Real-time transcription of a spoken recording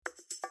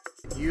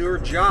Your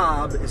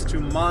job is to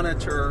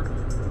monitor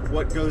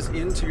what goes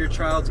into your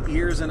child's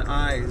ears and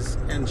eyes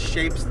and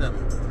shapes them.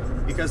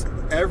 Because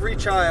every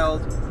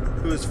child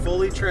who is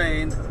fully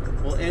trained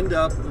will end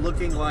up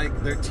looking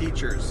like their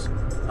teachers.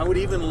 I would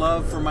even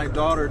love for my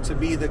daughter to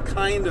be the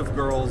kind of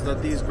girls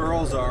that these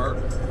girls are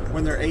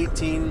when they're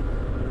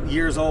 18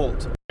 years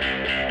old.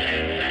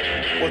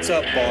 What's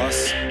up,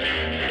 boss?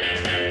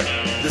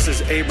 This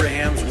is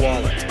Abraham's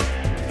Wallet.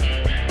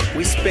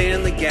 We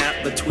span the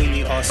gap between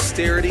the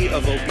austerity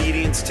of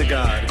obedience to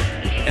God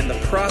and the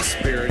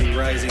prosperity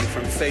rising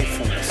from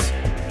faithfulness.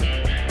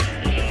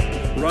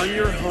 Run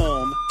your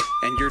home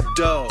and your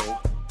dough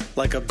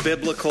like a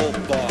biblical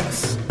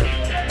boss.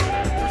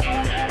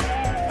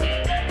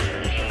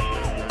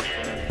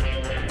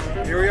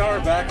 Here we are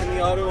back in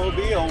the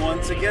automobile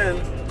once again.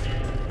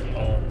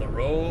 On the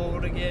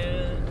road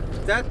again.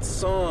 That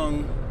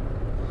song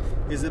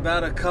is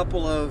about a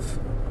couple of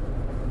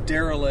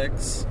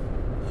derelicts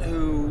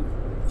who,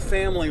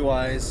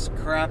 family-wise,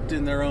 crapped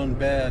in their own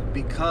bed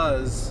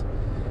because,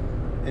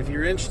 if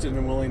you're interested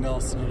in Willie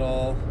Nelson at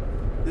all,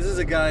 this is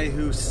a guy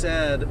who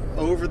said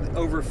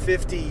over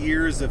 50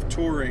 years of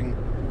touring,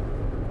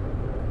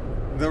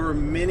 there were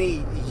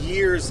many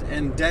years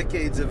and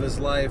decades of his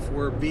life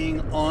where being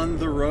on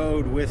the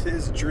road with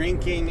his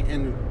drinking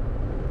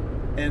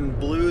and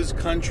blues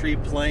country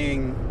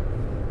playing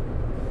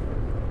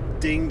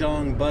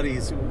ding-dong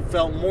buddies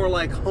felt more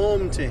like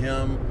home to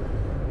him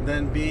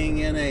than being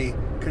in a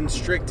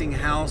constricting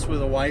house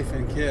with a wife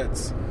and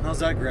kids. How's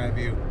that grab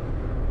you?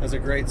 That's a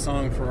great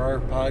song for our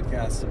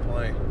podcast to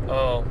play.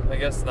 Oh, I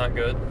guess not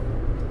good.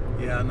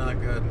 Yeah,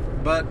 not good.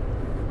 But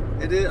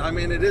it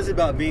is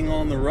about being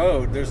on the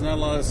road. There's not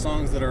a lot of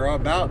songs that are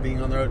about being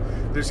on the road.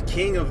 There's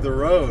King of the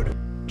Road.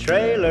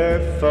 Trailer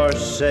for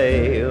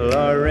sale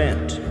or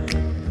rent.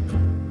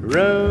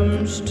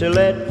 Rooms to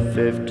let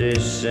 50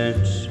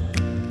 cents.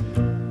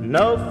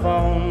 No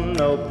phone,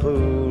 no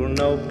pool,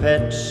 no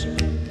pets.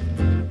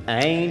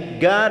 Ain't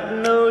got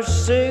no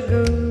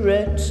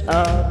cigarettes,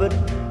 but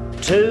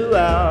 2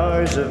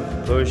 hours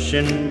of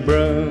pushing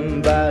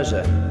broom buys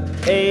a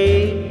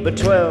 8 by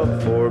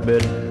 12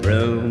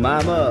 4-bedroom.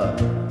 I'm a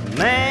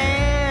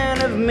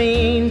man of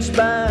means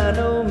by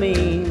no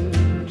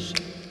means,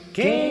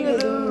 king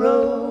of the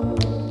road.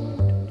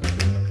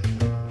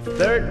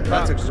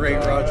 That's a great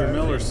Roger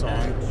Miller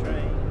song.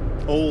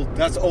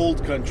 That's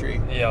old country.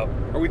 Yeah.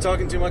 Are we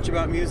talking too much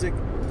about music?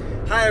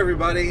 Hi,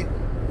 everybody.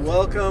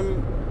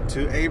 Welcome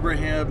to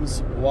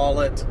Abraham's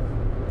Wallet.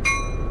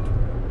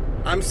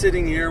 I'm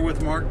sitting here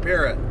with Mark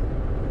Parrott.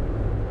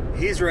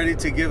 He's ready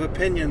to give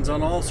opinions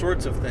on all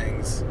sorts of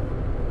things.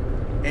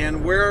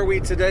 And where are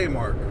we today,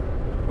 Mark?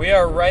 We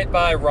are right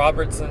by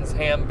Robertson's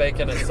Ham,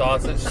 Bacon, and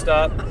Sausage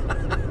Stop.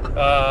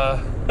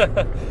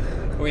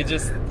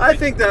 I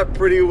think that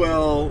pretty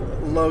well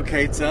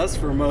locates us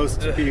for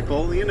most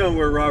people. You know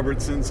where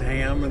Robertson's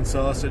Ham and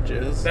Sausage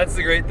is. That's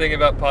the great thing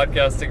about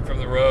podcasting from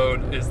the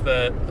road, is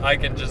that I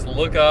can just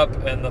look up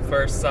and the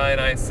first sign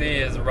I see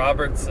is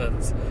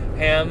Robertson's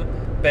Ham,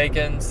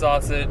 Bacon,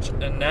 Sausage,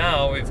 and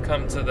now we've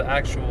come to the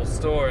actual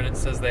store and it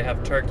says they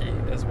have turkey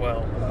as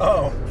well.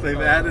 Oh, they've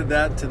added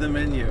that to the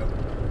menu.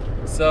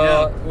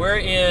 So We're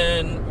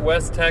in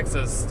West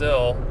Texas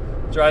still,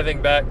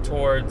 driving back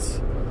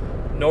towards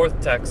North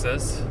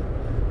Texas.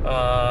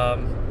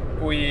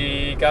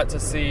 We got to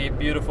see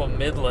beautiful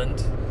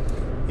Midland.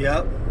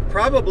 Yep.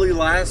 Probably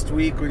last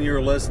week when you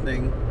were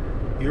listening,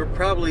 you were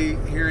probably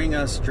hearing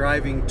us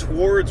driving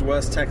towards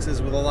West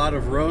Texas with a lot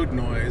of road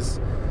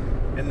noise.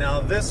 And now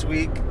this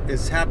week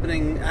is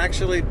happening,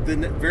 actually the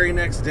very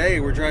next day,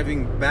 we're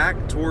driving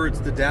back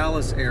towards the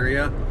Dallas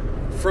area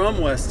from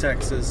West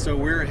Texas. So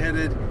we're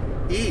headed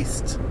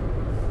east.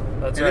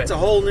 That's and right. It's a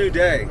whole new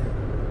day.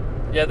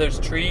 Yeah, there's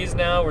trees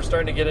now. We're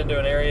starting to get into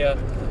an area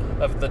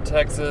of the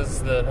Texas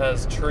that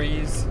has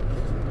trees.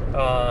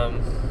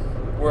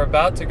 We're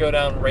about to go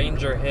down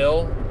Ranger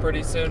Hill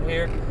pretty soon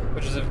here,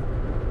 which is a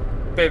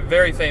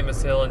very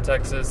famous hill in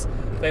Texas,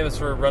 famous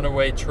for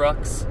runaway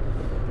trucks.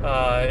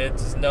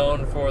 It's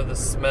known for the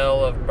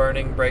smell of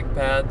burning brake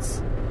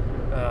pads.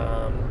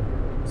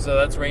 So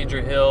that's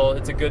Ranger Hill.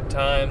 It's a good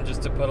time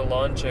just to put a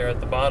lawn chair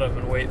at the bottom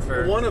and wait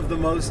for... One of the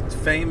most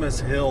famous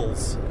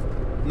hills.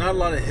 Not a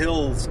lot of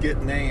hills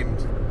get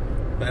named,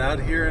 but out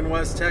here in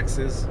West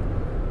Texas,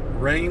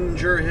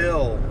 Ranger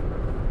Hill.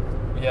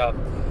 Yeah.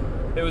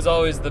 It was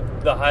always the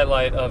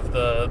highlight of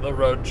the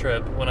road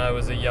trip when I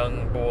was a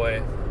young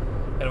boy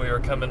and we were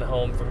coming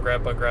home from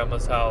Grandpa and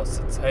Grandma's house.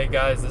 It's, hey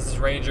guys, this is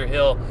Ranger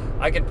Hill.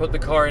 I can put the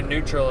car in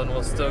neutral and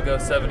we'll still go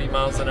 70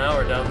 miles an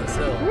hour down this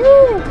hill.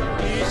 Woo!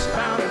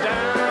 Eastbound and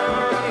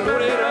down,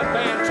 loaded up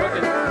and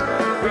trucking.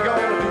 We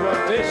gonna do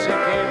what this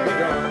can't be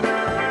done.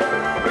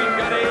 We've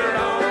got a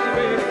long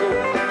way to go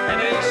and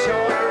a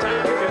short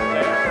time to get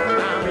there.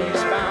 I'm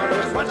eastbound,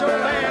 just watch your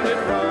bandit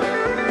run.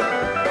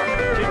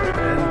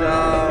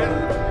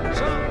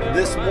 And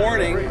this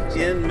morning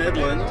in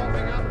Midland,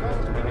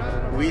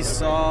 we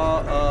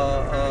saw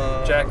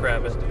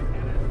Jackrabbit.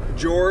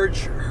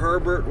 George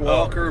Herbert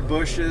Walker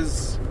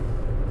Bush's.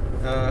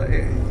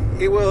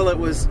 It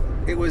was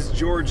it was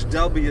George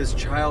W.'s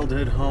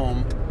childhood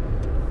home.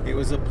 It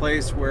was a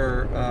place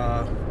where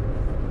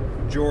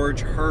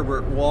George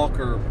Herbert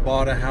Walker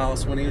bought a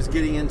house when he was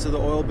getting into the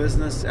oil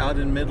business out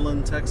in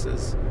Midland,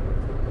 Texas.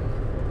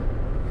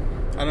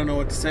 I don't know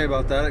what to say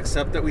about that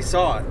except that we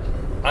saw it.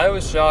 I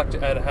was shocked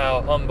at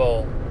how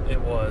humble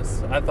it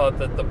was. I thought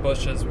that the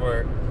Bushes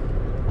were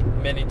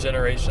many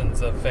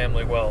generations of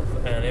family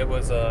wealth, and it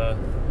was a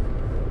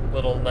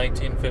little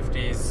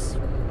 1950s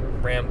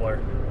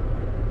rambler.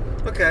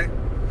 Okay.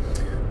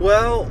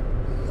 Well,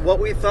 what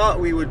we thought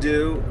we would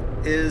do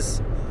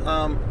is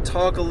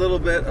talk a little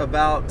bit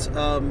about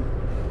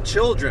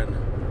children,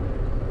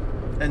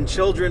 and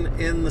children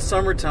in the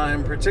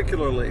summertime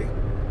particularly.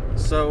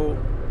 So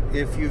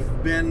if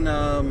you've been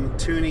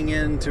tuning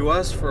in to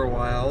us for a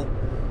while,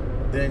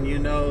 then you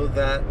know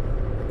that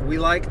we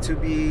like to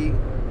be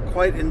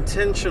quite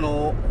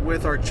intentional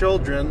with our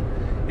children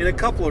in a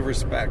couple of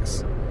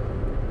respects.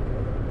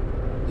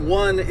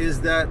 One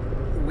is that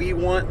we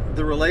want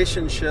the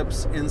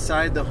relationships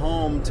inside the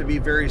home to be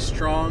very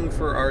strong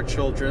for our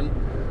children.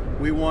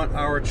 We want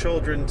our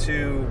children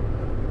to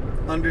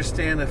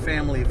understand a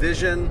family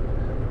vision.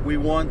 We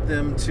want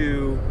them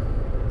to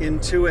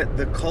intuit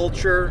the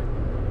culture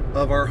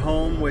of our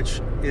home,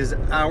 which is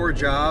our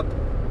job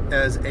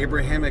as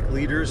Abrahamic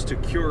leaders to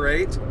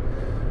curate.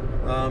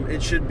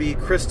 It should be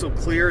crystal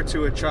clear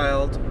to a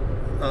child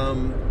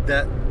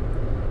that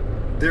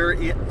they're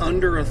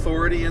under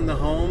authority in the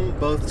home,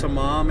 both to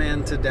mom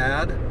and to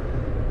dad.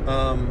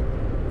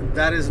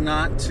 That is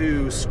not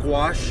to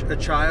squash a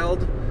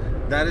child.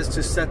 That is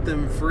to set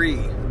them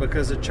free,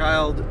 because a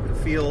child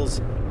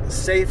feels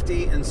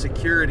safety and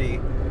security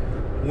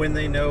when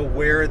they know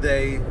where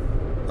they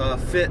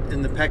fit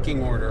in the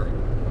pecking order.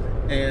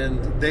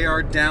 And they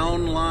are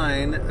down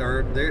line,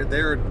 or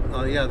they're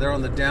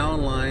on the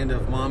down line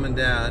of mom and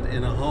dad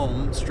in a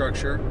home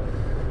structure.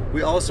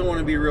 We also want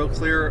to be real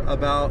clear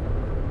about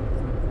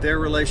their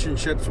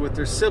relationships with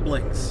their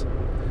siblings.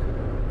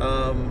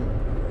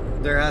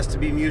 There has to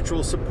be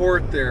mutual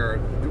support there.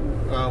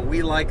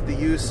 We like the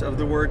use of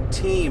the word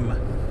team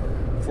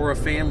for a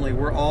family.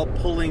 We're all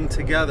pulling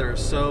together.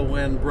 So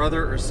when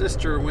brother or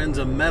sister wins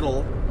a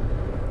medal,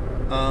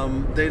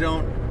 they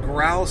don't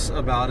grouse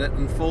about it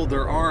and fold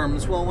their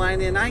arms. Well, why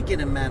didn't I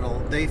get a medal?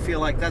 They feel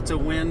like that's a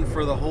win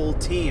for the whole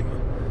team,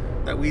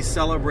 that we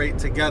celebrate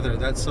together.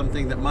 That's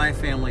something that my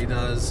family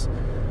does.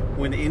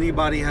 When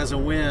anybody has a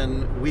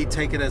win, we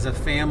take it as a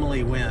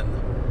family win.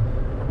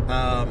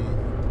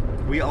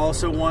 We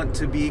also want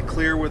to be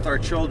clear with our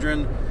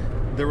children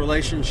the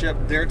relationship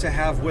they're to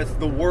have with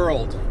the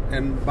world.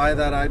 And by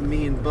that I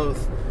mean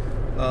both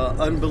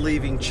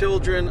unbelieving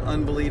children,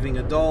 unbelieving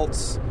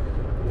adults,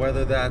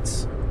 whether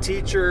that's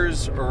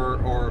teachers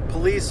or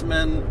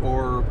policemen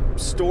or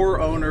store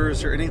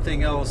owners or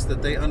anything else,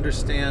 that they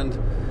understand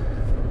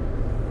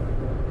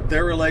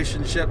their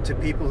relationship to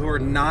people who are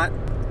not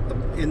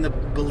in the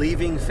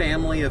believing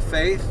family of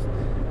faith,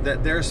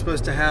 that they're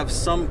supposed to have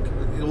some,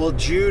 well,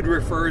 Jude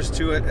refers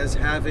to it as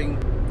having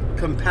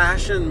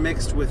compassion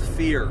mixed with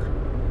fear.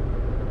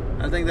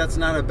 I think that's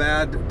not a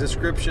bad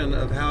description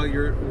of how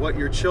what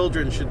your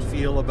children should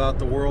feel about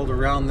the world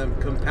around them.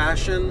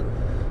 Compassion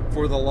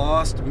for the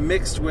lost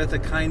mixed with a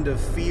kind of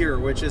fear,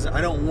 which is,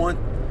 I don't want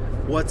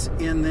what's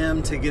in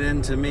them to get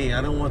into me.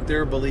 I don't want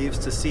their beliefs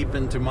to seep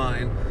into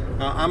mine.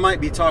 I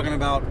might be talking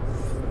about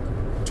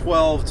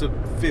 12 to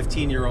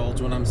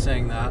 15-year-olds when I'm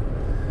saying that.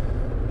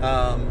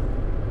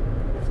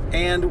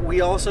 And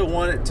we also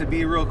want it to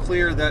be real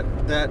clear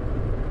that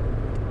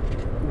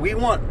we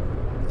want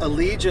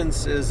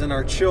allegiances in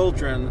our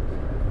children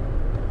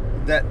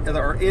that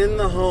are in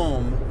the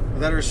home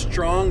that are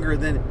stronger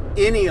than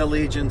any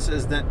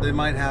allegiances that they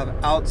might have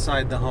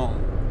outside the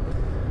home.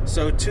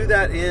 So to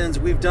that end,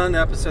 we've done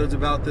episodes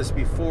about this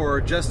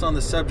before, just on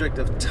the subject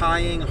of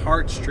tying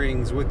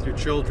heartstrings with your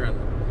children.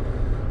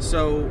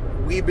 So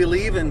we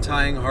believe in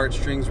tying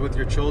heartstrings with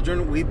your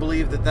children. We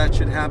believe that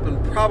should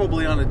happen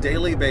probably on a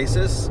daily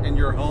basis in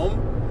your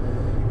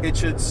home. It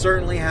should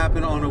certainly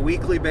happen on a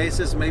weekly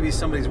basis. Maybe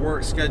somebody's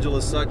work schedule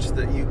is such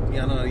that you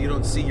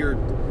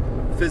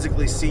don't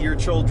physically see your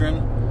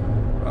children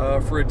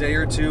for a day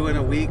or two in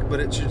a week, but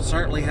it should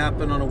certainly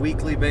happen on a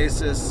weekly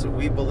basis.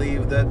 We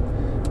believe that,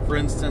 for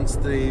instance,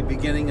 the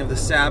beginning of the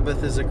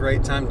Sabbath is a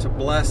great time to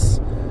bless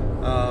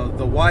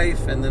the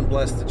wife and then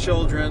bless the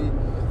children,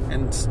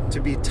 and to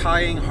be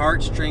tying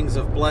heartstrings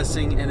of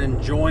blessing and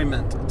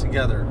enjoyment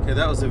together. Okay,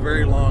 that was a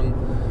very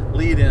long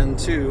lead in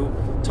to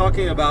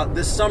talking about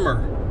this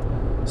summer.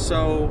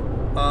 So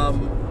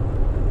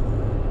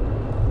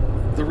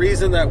the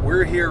reason that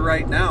we're here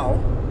right now,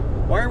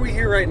 why are we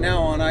here right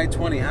now on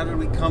I-20? How did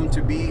we come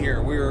to be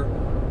here?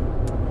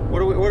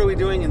 What are we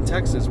doing in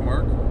Texas,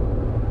 Mark?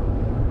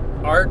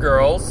 Our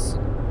girls,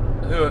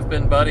 who have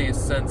been buddies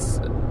since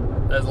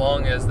as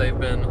long as they've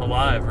been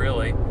alive,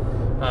 really,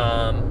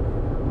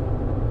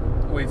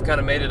 we've kind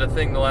of made it a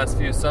thing the last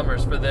few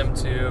summers for them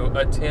to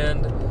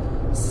attend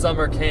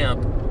summer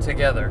camp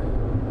together.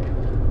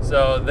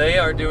 So they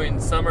are doing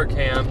summer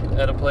camp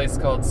at a place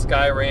called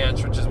Sky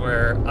Ranch, which is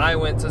where I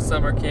went to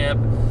summer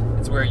camp.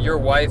 It's where your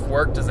wife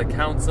worked as a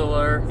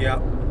counselor. Yeah.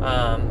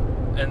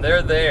 And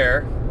they're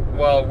there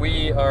while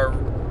we are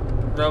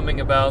roaming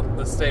about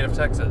the state of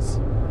Texas,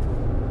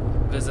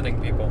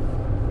 visiting people.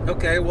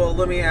 Okay, well,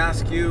 let me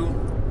ask you,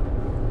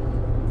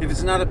 if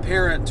it's not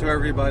apparent to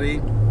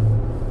everybody,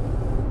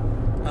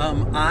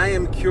 I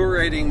am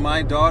curating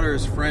my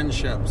daughter's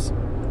friendships.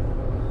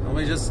 Let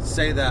me just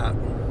say that.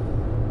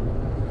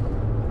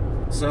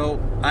 So,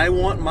 I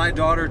want my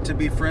daughter to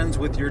be friends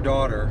with your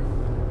daughter.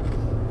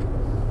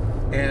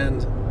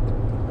 And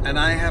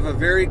I have a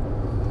very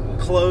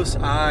close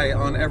eye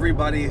on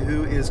everybody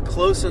who is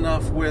close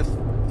enough with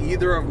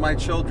either of my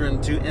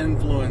children to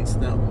influence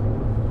them.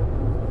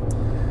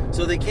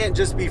 So they can't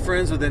just be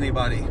friends with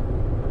anybody.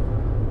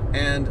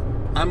 And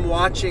I'm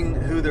watching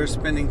who they're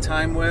spending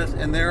time with,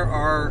 and there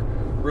are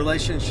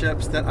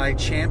relationships that I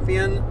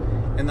champion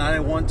and that I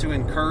want to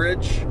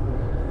encourage,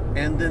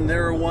 and then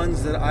there are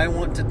ones that I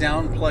want to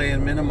downplay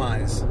and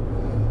minimize.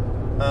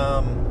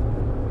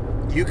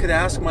 You could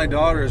ask my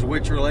daughters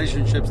which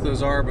relationships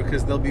those are,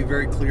 because they'll be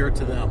very clear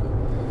to them.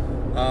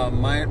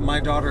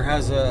 My daughter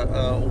has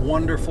a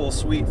wonderful,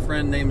 sweet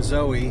friend named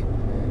Zoe,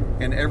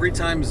 and every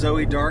time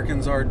Zoe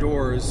darkens our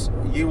doors,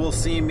 you will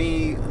see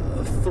me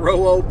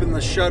throw open the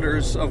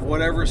shutters of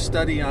whatever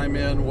study I'm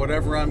in,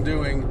 whatever I'm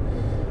doing.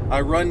 I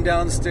run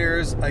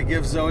downstairs, I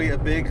give Zoe a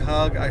big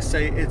hug, I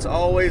say, it's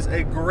always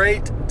a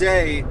great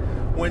day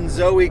when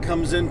Zoe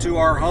comes into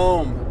our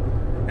home,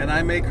 and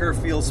I make her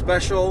feel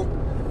special,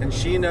 and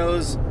she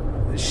knows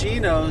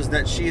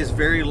that she is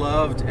very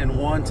loved and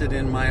wanted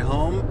in my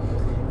home.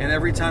 And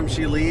every time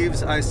she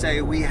leaves, I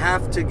say, we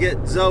have to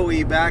get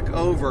Zoe back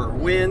over.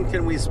 When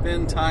can we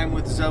spend time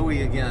with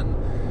Zoe again?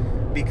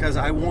 Because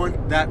I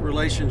want that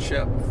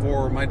relationship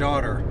for my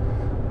daughter.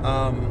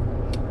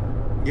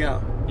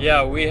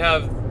 Yeah, we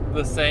have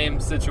the same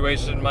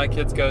situation. My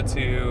kids go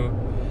to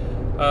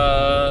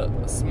a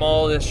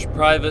smallish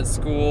private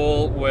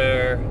school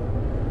where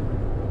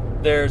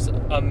there's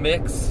a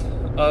mix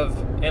of,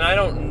 and I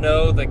don't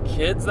know the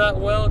kids that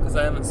well because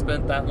I haven't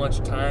spent that much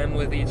time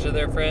with each of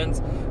their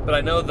friends, but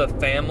I know the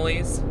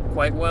families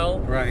quite well.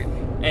 Right.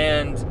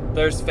 And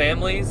there's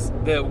families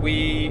that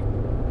we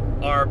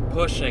are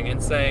pushing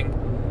and saying,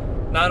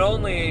 not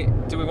only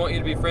do we want you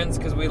to be friends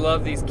because we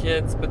love these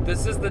kids, but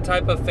this is the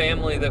type of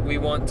family that we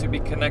want to be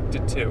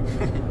connected to.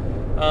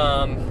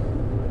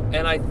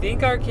 And I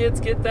think our kids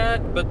get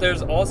that, but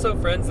there's also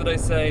friends that I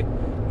say,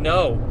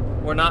 no,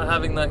 we're not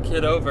having that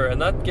kid over.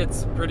 And that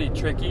gets pretty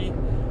tricky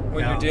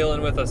when you're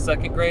dealing with a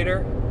second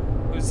grader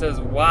who says,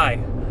 why?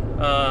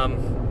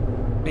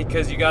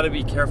 Because you got to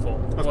be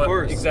careful. Of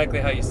course. Exactly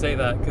how you say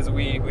that, because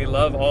we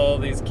love all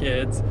these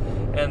kids,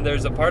 and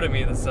there's a part of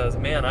me that says,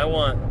 man, I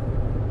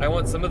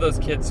want some of those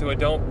kids who I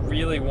don't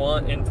really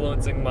want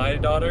influencing my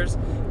daughters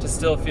to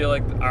still feel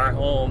like our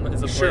home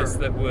is a place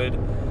that would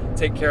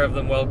take care of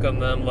them, welcome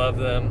them, love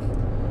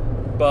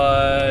them.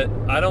 But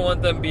I don't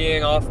want them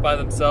being off by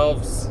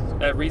themselves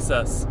at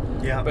recess.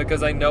 Yeah.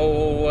 Because I know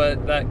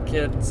what that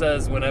kid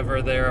says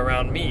whenever they're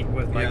around me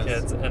with my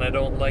kids, and I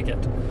don't like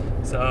it.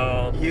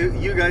 So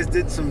you guys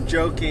did some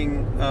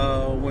joking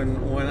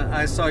when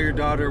I saw your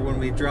daughter when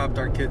we dropped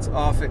our kids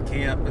off at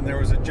camp, and there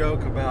was a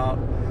joke about,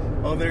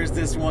 oh, there's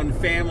this one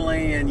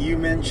family, and you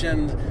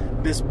mentioned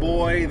this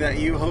boy that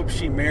you hope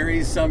she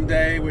marries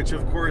someday, which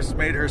of course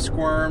made her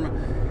squirm.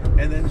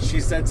 And then she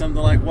said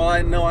something like, well,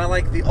 I know I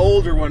like the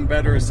older one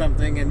better or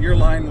something, and your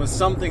line was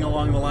something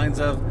along the lines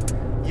of,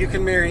 you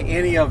can marry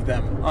any of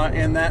them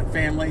in that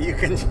family. You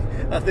can,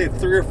 I think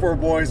 3 or 4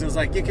 boys, and it's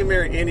like, you can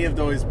marry any of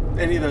those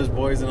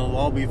boys and it'll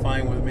all be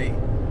fine with me.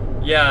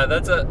 Yeah,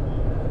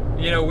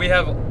 we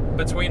have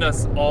between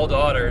us all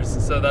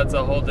daughters, so that's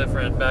a whole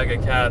different bag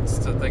of cats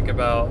to think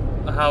about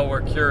how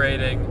we're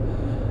curating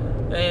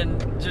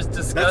and just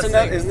discussing.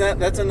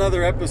 That's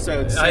another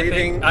episode.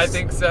 Saving, I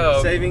think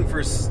so. Saving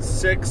for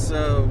 6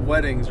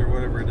 weddings or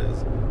whatever it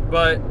is.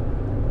 But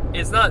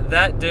it's not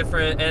that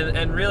different,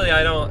 and really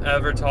I don't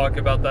ever talk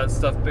about that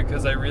stuff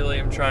because I really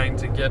am trying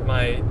to get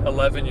my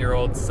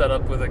 11-year-old set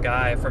up with a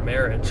guy for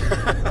marriage.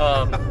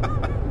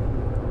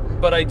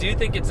 But I do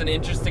think it's an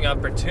interesting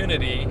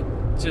opportunity,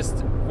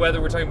 just whether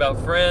we're talking about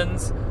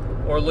friends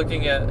or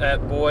looking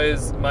at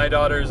boys. My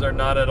daughters are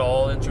not at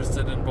all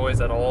interested in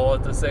boys at all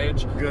at this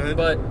age. Good.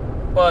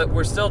 But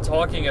we're still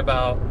talking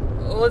about,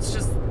 let's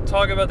just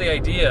talk about the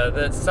idea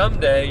that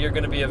someday you're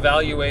going to be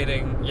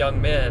evaluating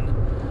young men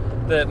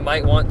that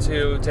might want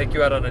to take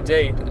you out on a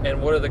date,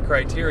 and what are the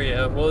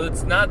criteria? Well,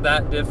 it's not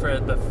that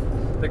different,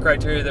 the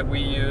criteria that we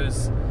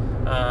use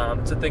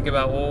to think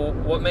about, well,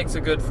 what makes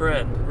a good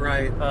friend?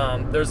 Right.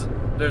 There's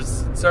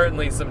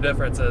certainly some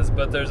differences,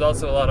 but there's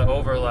also a lot of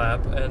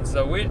overlap, and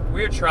so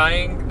we're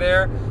trying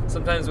there.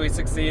 Sometimes we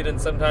succeed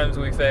and sometimes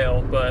we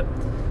fail, but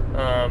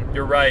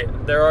you're right.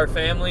 There are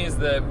families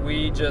that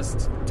we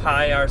just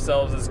tie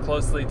ourselves as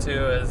closely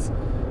to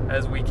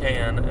as we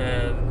can,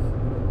 and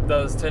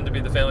those tend to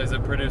be the families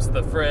that produce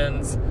the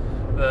friends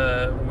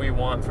that we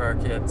want for our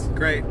kids.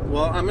 Great.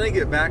 Well, I'm going to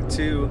get back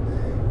to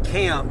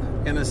camp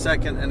in a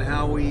second and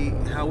how we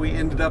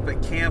ended up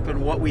at camp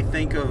and what we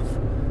think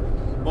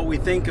of what we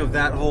think of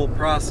that whole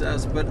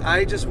process. But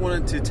I just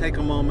wanted to take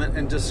a moment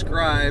and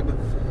describe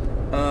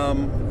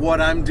what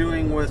I'm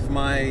doing with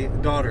my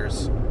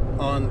daughters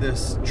on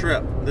this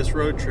trip, this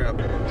road trip.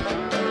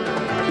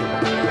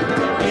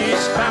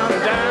 Eastbound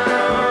and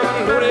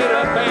down, loaded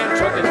up and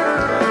trucking.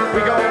 We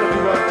gonna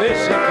do what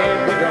this and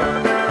can't be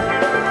done.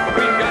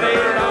 We've got a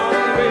long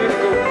way to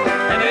go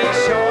and a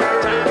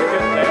short time to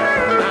get there.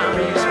 I'm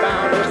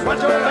eastbound, just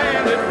watch your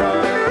land and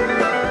run.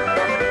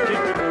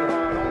 Keep your good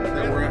heart on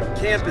the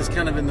Camp is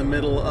kind of in the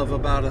middle of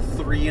about a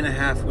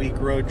 3.5 week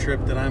road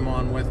trip that I'm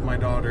on with my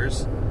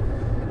daughters.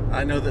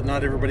 I know that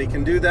not everybody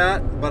can do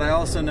that, but I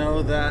also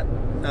know that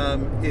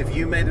if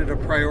you made it a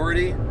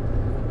priority,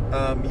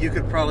 you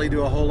could probably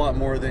do a whole lot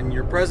more than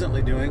you're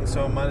presently doing,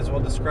 so I might as well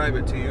describe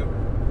it to you.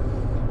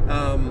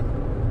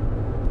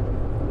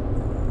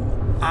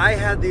 I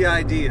had the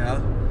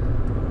idea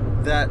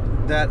that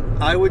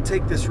I would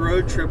take this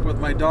road trip with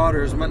my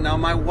daughters. Now,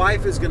 my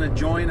wife is going to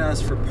join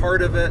us for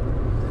part of it.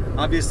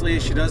 Obviously,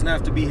 she doesn't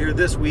have to be here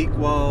this week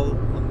while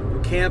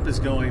camp is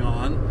going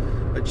on,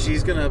 but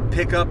she's going to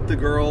pick up the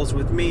girls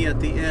with me at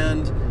the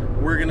end.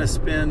 We're going to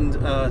spend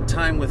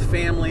time with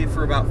family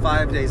for about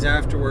 5 days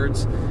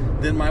afterwards.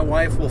 Then my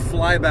wife will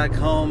fly back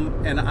home,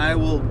 and I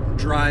will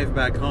drive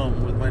back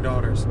home with my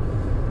daughters.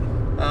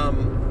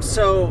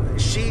 So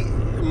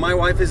my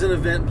wife is an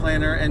event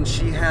planner, and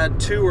she had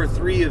 2 or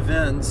 3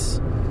 events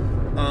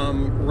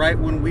right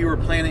when we were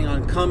planning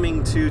on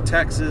coming to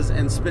Texas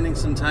and spending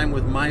some time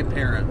with my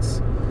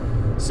parents.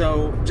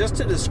 So just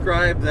to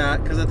describe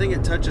that, because I think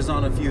it touches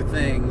on a few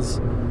things,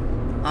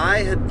 I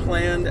had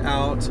planned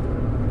out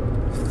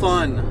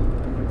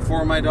fun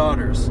for my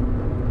daughters.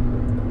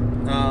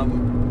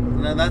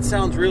 Now that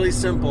sounds really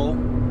simple,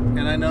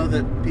 and I know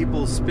that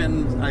people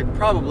spend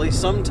probably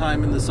some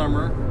time in the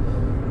summer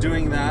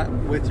doing that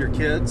with your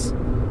kids,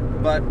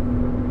 but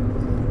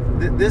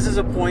this is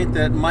a point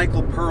that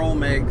Michael Pearl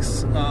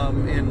makes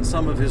in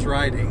some of his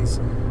writings,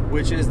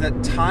 which is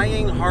that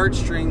tying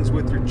heartstrings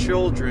with your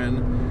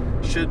children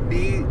should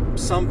be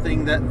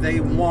something that they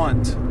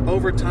want.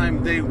 Over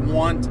time, they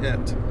want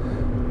it.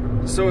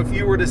 So if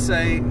you were to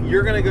say,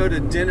 you're going to go to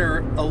dinner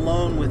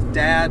alone with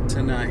Dad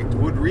tonight,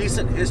 would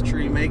recent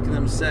history make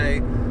them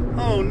say,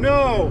 oh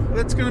no,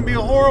 that's going to be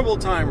a horrible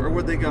time? Or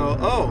would they go,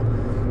 oh,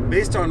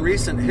 based on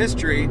recent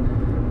history,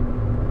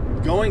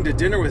 going to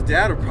dinner with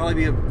Dad would probably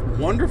be a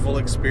wonderful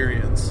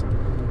experience?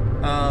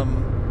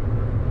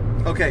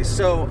 Okay,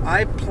 so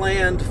I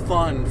planned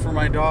fun for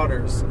my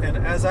daughters, and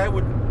as I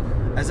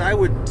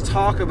would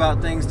talk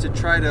about things to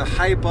try to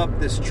hype up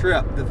this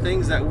trip, the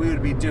things that we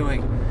would be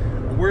doing,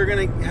 we're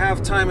going to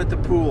have time at the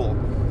pool.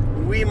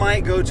 We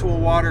might go to a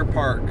water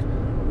park.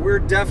 We're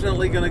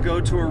definitely going to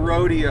go to a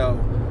rodeo.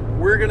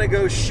 We're going to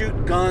go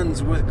shoot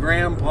guns with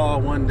Grandpa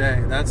one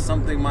day. That's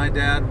something my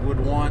dad would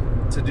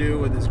want to do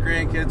with his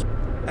grandkids.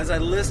 As I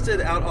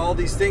listed out all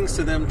these things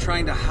to them,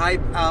 trying to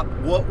hype up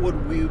what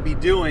would we be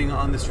doing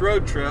on this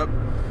road trip,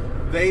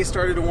 they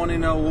started to want to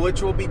know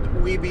which will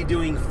we be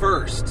doing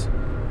first.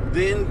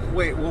 Then,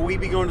 wait, will we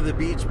be going to the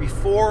beach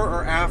before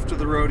or after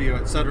the rodeo,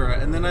 etc.?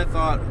 And then I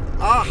thought,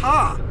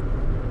 aha!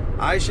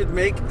 I should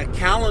make a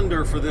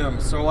calendar for them.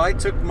 So I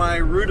took my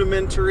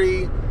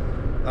rudimentary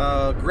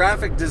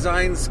graphic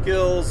design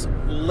skills,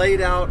 laid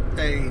out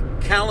a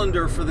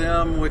calendar for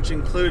them, which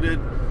included,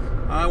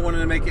 I wanted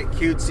to make it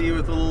cutesy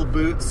with little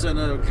boots and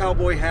a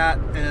cowboy hat.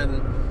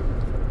 And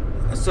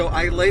so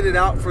I laid it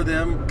out for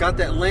them, got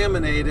that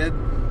laminated,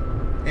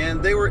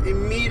 and they were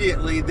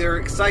immediately, their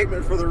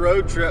excitement for the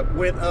road trip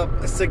went up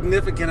a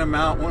significant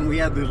amount when we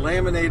had the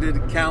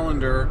laminated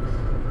calendar.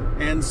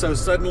 And so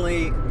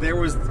suddenly there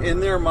was in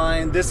their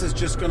mind, this is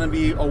just going to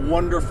be a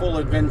wonderful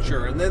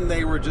adventure. And then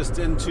they were just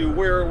into,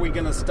 where are we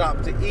going to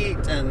stop to eat,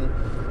 and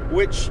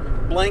which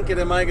blanket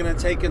am I going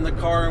to take in the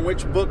car, and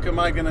which book am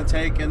I going to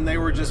take? And they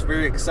were just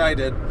very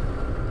excited.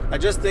 I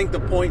just think the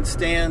point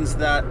stands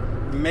that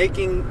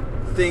making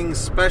things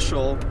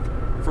special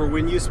for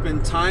when you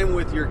spend time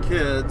with your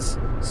kids,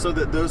 so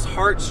that those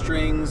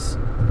heartstrings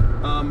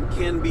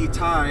can be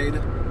tied,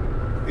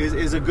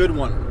 is a good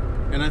one.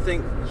 And I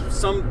think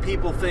some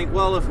people think,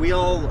 well, if we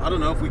go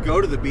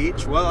to the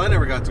beach, well, I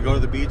never got to go to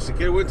the beach. The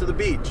kid went to the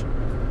beach.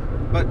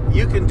 But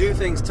you can do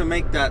things to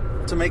make that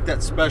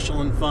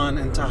special and fun,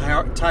 and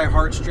to tie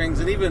heartstrings,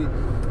 and even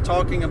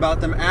talking about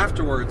them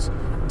afterwards.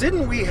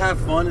 Didn't we have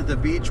fun at the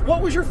beach?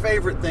 What was your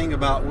favorite thing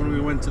about when we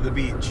went to the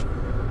beach?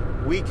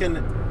 We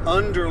can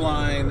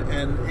underline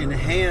and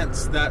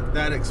enhance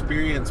that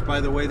experience by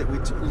the way that we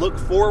look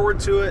forward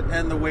to it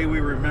and the way we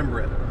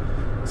remember it.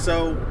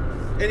 So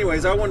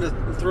anyways, I wanted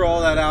to throw all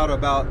that out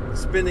about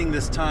spending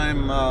this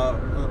time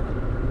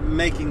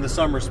making the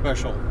summer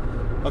special.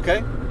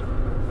 Okay?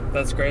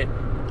 That's great.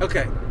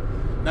 Okay.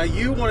 Now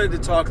you wanted to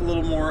talk a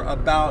little more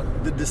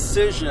about the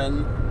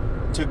decision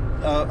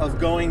of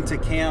going to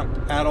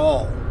camp at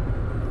all,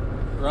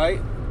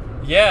 right?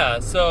 Yeah,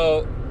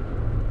 so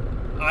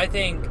I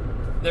think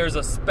there's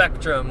a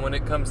spectrum when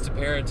it comes to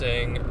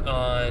parenting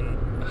on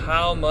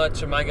how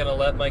much am I going to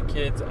let my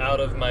kids out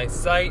of my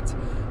sight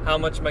How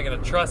much am I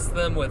going to trust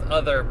them with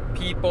other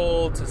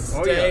people to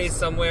stay yes.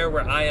 somewhere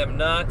where I am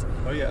not?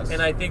 Oh, yes.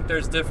 And I think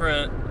there's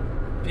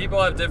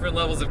people have different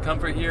levels of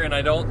comfort here, and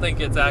I don't think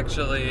it's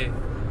actually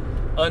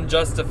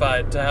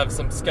unjustified to have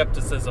some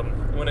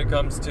skepticism when it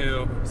comes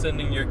to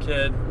sending your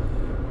kid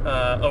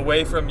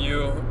away from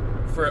you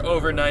for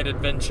overnight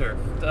adventure.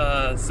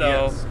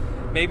 Yes.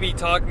 Maybe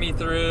talk me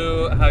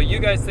through how you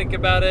guys think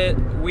about it.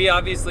 We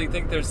obviously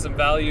think there's some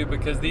value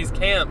because these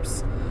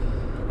camps,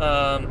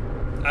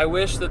 I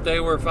wish that they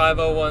were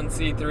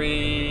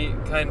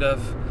 501c3 kind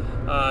of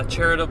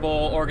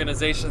charitable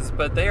organizations,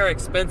 but they are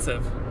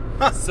expensive.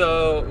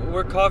 So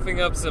we're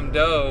coughing up some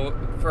dough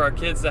for our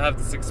kids to have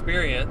this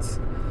experience.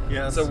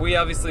 Yes. So we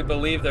obviously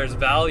believe there's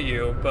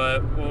value,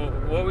 but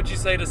what would you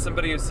say to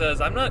somebody who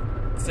says, I'm not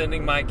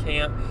sending my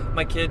kid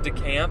to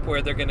camp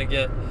where they're going to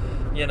get,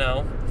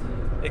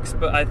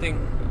 I think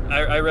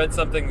I read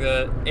something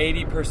that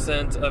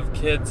 80% of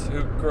kids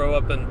who grow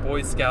up in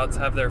Boy Scouts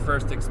have their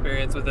first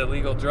experience with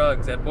illegal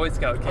drugs at Boy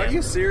Scout camp. Are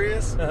you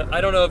serious?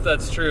 I don't know if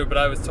that's true, but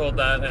I was told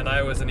that, and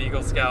I was an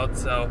Eagle Scout,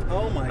 so...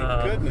 Oh my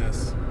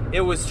goodness.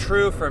 It was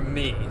true for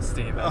me,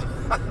 Stephen.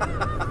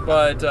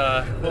 But...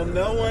 well,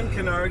 no one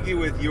can argue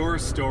with your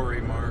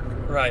story, Mark.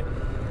 Right.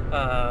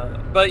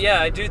 But yeah,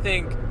 I do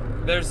think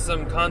there's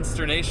some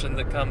consternation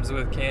that comes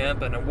with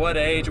camp, and at what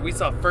age. We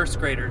saw first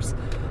graders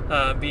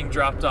being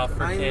dropped off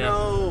for camp. I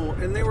know,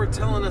 and they were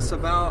telling us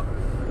about,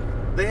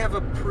 they have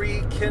a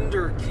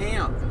pre-kinder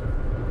camp.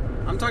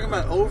 I'm talking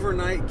about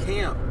overnight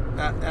camp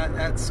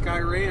at Sky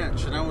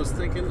Ranch, and I was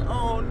thinking,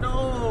 oh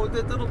no,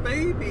 the little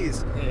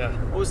babies. Yeah.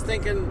 I was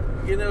thinking,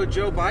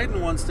 Joe Biden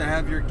wants to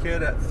have your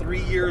kid at 3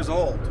 years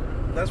old.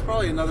 That's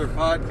probably another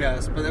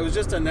podcast, but it was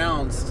just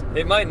announced.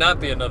 It might not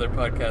be another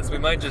podcast. We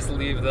might just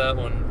leave that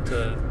one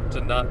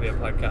to not be a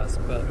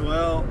podcast. But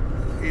well,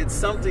 it's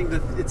something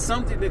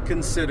to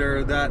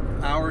consider that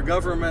our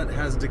government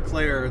has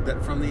declared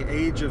that from the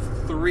age of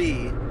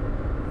 3,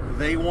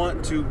 they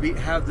want to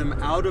have them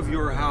out of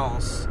your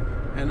house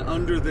and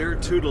under their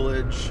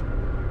tutelage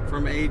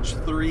from age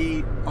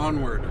 3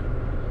 onward.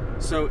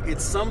 So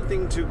it's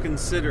something to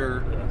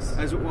consider. Yes.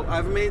 As well,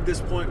 I've made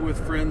this point with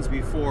friends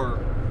before.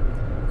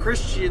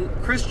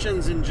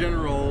 Christians in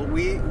general,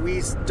 we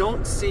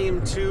don't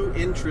seem too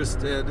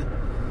interested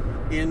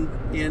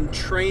in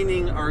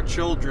training our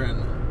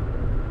children.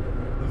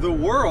 The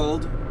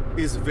world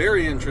is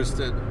very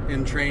interested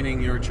in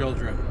training your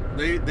children.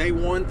 They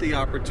want the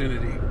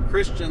opportunity.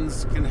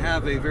 Christians can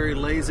have a very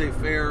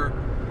laissez-faire,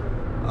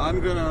 I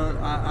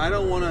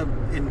don't want to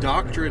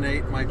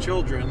indoctrinate my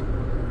children,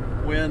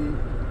 when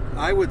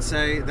I would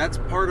say that's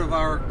part of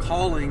our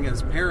calling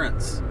as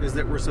parents, is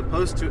that we're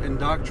supposed to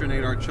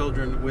indoctrinate our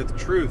children with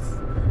truth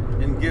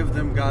and give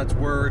them God's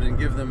word and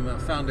give them a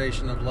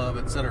foundation of love,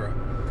 etc.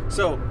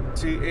 So,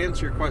 to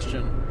answer your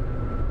question,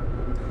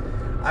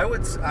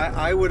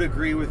 I would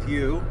agree with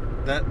you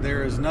that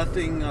there is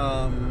nothing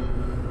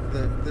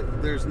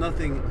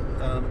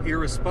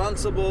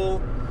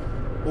irresponsible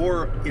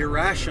or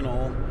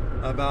irrational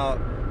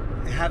about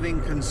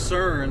having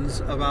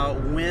concerns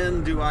about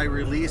when do I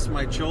release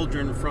my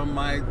children from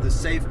the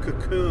safe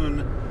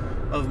cocoon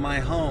of my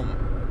home.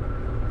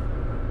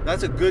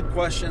 That's a good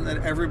question that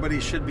everybody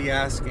should be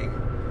asking.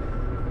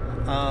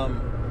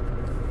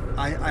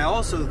 I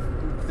also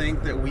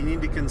think that we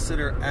need to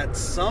consider at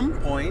some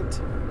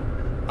point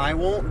I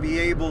won't be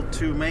able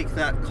to make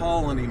that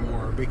call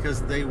anymore,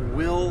 because they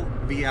will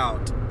be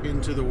out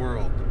into the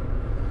world.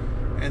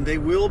 And they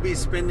will be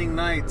spending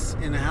nights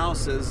in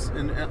houses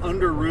and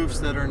under roofs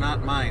that are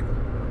not mine.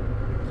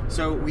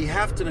 So we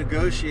have to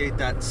negotiate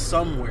that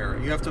somewhere.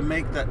 You have to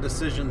make that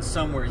decision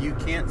somewhere. You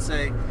can't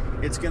say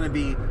it's going to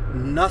be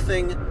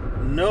nothing,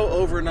 no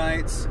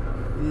overnights,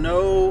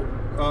 no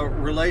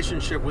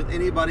relationship with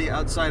anybody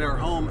outside our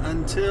home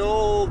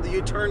until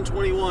you turn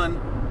 21,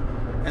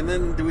 and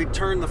then we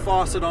turn the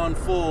faucet on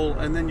full,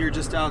 and then you're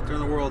just out there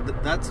in the world.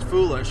 That's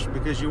foolish,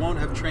 because you won't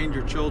have trained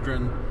your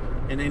children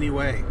in any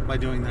way by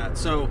doing that.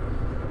 So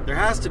there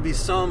has to be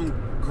some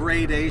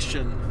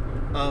gradation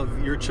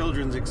of your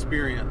children's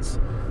experience.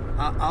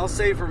 I'll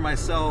say for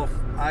myself,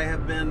 I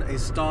have been a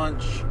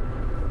staunch,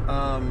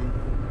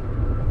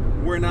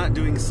 we're not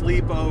doing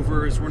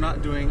sleepovers, we're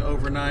not doing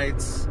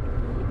overnights,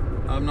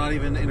 I'm not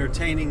even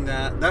entertaining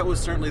that. That was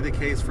certainly the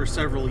case for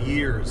several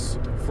years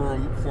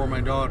for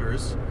my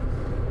daughters.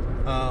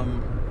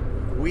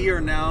 We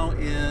are now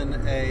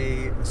in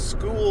a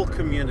school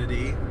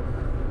community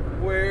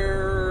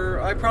where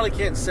I probably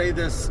can't say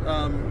this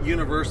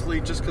universally,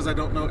 just because I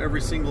don't know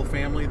every single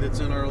family that's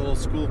in our little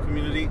school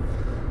community,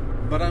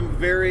 but I'm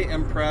very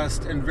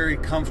impressed and very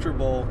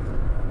comfortable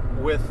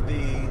with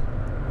the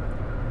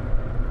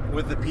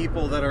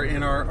people that are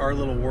in our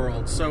little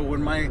world. So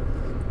when my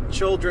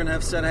children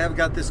have said, I've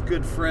got this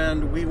good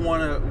friend, we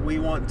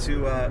want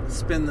to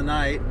spend the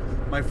night,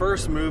 my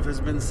first move has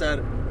been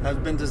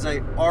to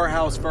say our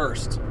house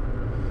first.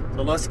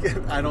 So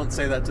I don't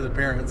say that to the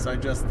parents,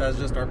 that's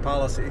just our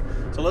policy.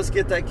 So let's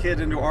get that kid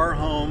into our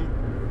home.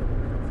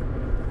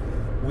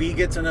 We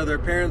get to know their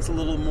parents a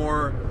little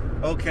more.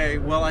 Okay,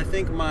 well, I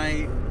think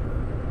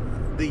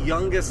the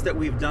youngest that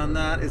we've done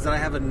that is that I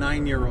have a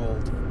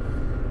 9-year-old,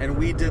 and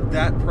we did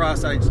that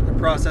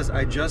process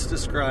I just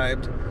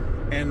described,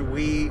 and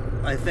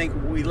I think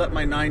we let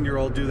my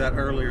 9-year-old do that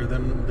earlier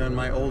than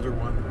my older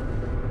one.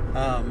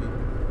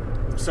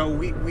 So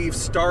we've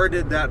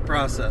started that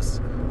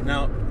process.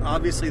 Now,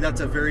 obviously,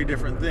 that's a very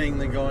different thing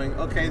than going,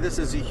 okay, this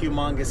is a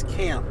humongous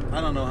camp.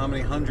 I don't know how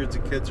many hundreds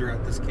of kids are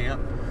at this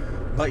camp,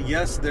 but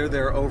yes, they're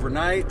there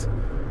overnight.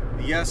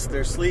 Yes,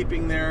 they're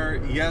sleeping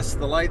there. Yes,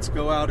 the lights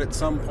go out at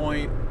some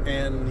point.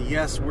 And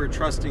yes, we're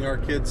trusting our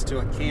kids to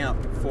a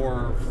camp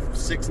for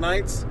 6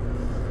 nights.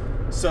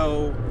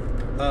 So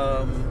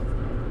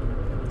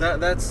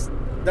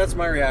that's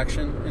my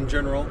reaction in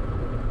general.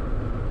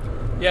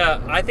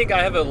 Yeah, I think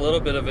I have a little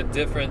bit of a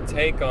different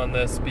take on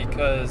this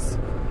because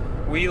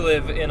we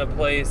live in a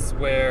place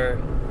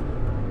where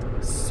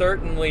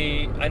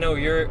certainly, I know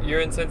you're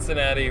in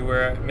Cincinnati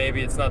where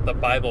maybe it's not the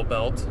Bible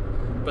Belt,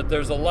 but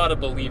there's a lot of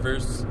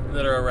believers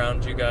that are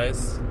around you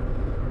guys.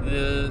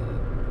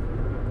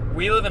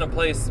 We live in a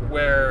place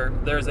where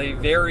there's a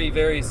very,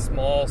 very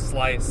small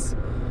slice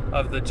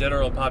of the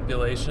general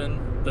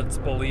population that's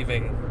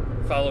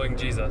following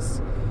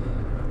Jesus.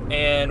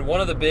 And one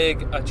of the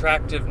big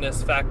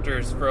attractiveness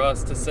factors for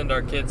us to send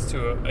our kids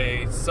to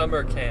a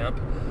summer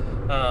camp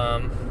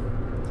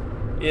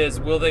is,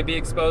 will they be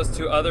exposed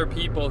to other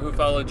people who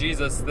follow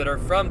Jesus that are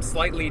from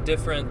slightly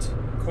different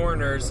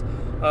corners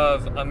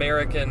of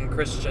American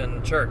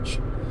Christian church?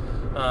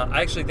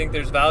 I actually think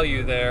there's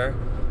value there.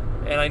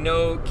 And I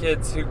know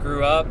kids who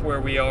grew up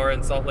where we are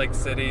in Salt Lake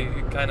City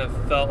who kind of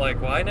felt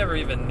like, well, I never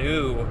even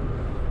knew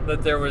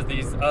that there were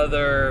these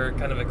other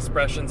kind of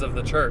expressions of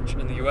the church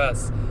in the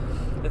U.S.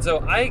 And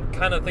so I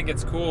kind of think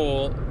it's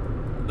cool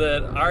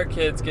that our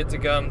kids get to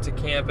come to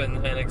camp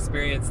and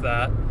experience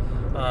that.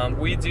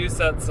 We do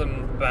set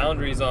some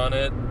boundaries on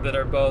it that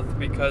are both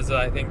because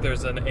I think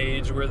there's an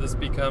age where this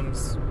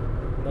becomes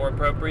more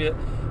appropriate,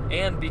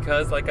 and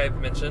because, like I've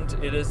mentioned,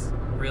 it is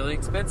really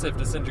expensive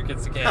to send your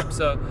kids to camp.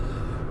 So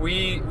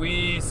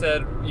we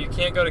said you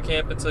can't go to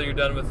camp until you're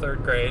done with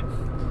 3rd grade.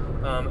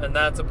 And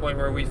that's a point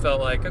where we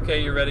felt like,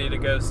 okay, you're ready to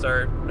go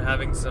start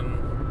having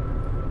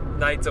some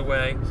nights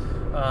away.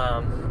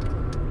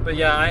 But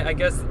yeah, I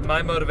guess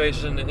my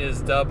motivation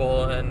is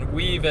double, and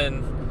we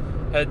even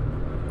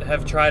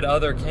have tried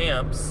other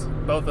camps,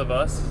 both of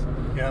us,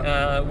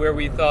 where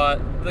we thought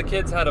the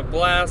kids had a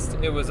blast.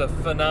 It was a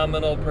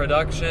phenomenal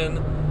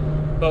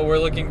production, but we're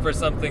looking for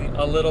something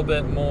a little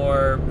bit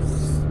more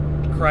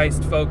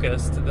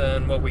Christ-focused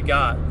than what we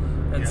got.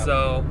 And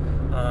so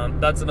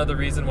that's another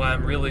reason why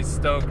I'm really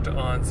stoked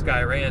on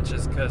Sky Ranch,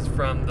 is because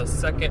from the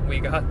second we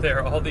got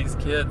there, all these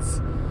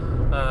kids,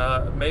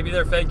 maybe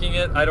they're faking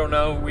it, I don't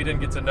know, we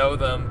didn't get to know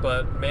them,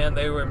 but man,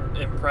 they were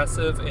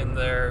impressive in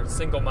their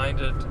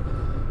single-minded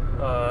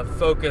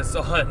focus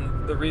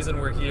on the reason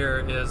we're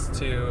here is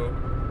to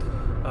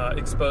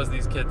expose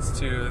these kids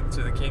to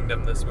the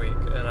kingdom this week,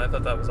 and I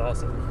thought that was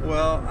awesome.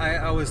 Well,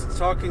 I was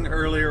talking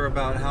earlier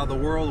about how the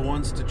world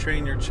wants to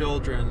train your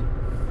children.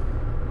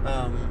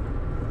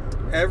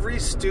 Every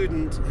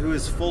student who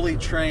is fully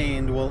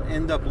trained will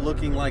end up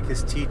looking like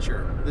his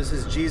teacher. This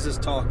is Jesus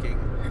talking.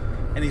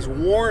 And he's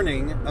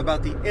warning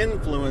about the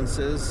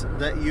influences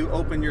that you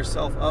open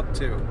yourself up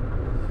to.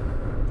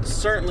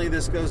 Certainly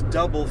this goes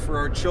double for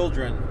our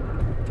children.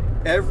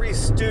 Every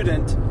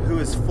student who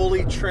is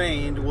fully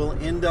trained will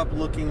end up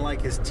looking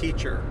like his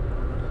teacher.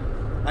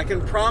 I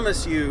can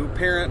promise you,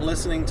 parent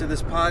listening to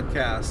this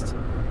podcast,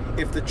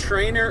 if the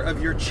trainer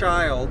of your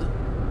child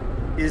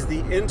is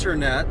the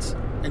internet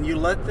and you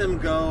let them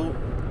go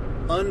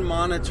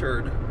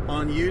unmonitored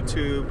on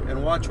YouTube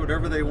and watch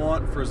whatever they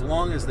want for as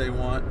long as they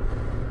want,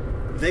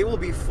 they will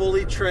be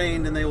fully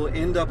trained and they will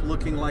end up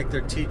looking like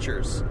their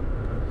teachers.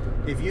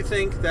 If you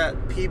think that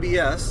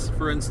PBS,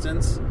 for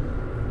instance,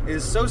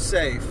 is so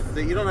safe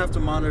that you don't have to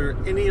monitor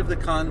any of the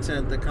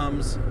content that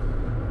comes,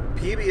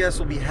 PBS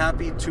will be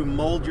happy to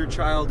mold your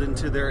child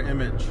into their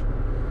image.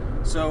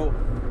 So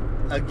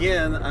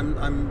again,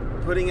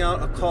 I'm putting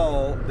out a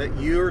call that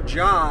your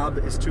job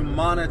is to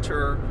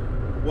monitor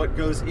what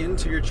goes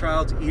into your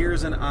child's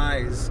ears and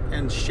eyes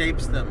and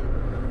shapes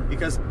them,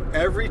 because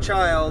every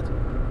child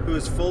who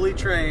is fully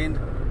trained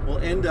will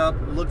end up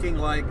looking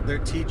like their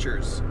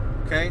teachers.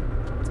 Okay?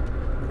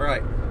 All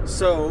right.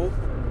 So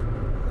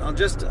I'll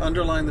just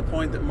underline the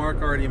point that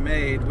Mark already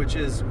made, which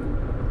is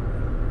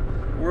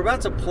we're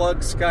about to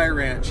plug Sky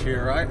Ranch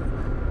here.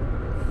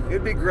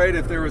 It'd be great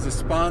if there was a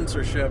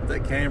sponsorship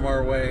that came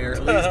our way, or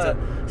at least a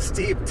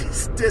steep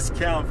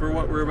discount for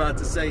what we're about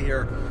to say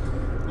here.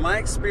 My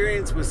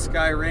experience with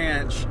Sky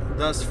Ranch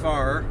thus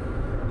far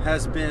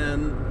has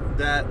been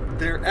that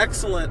they're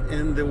excellent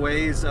in the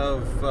ways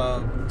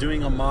of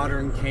doing a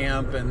modern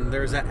camp, and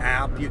there's an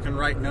app you can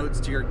write notes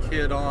to your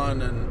kid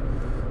on, and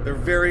they're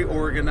very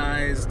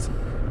organized.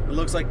 It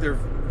looks like they're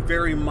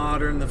very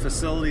modern. The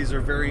facilities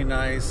are very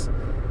nice.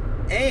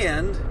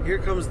 And here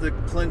comes the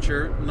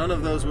clincher. None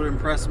of those would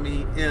impress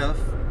me if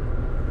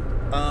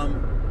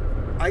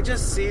I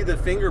just see the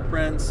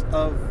fingerprints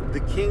of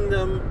the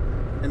kingdom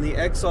and the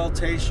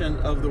exaltation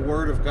of the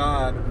Word of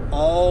God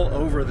all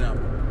over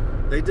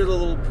them. They did a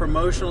little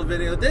promotional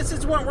video. This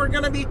is what we're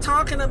going to be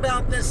talking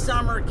about this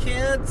summer,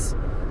 kids.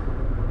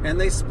 And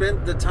they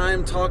spent the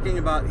time talking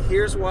about,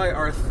 here's why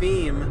our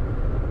theme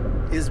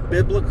is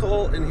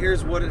biblical, and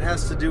here's what it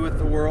has to do with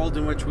the world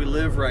in which we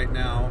live right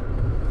now.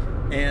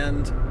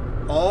 And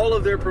all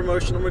of their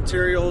promotional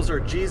materials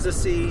are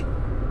Jesus-y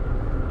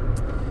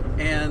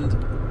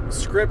and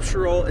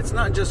scriptural. It's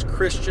not just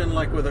Christian,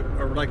 like with an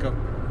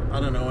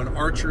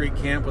archery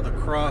camp with a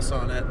cross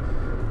on it.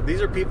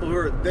 These are people who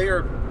are in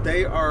their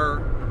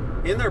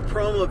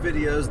promo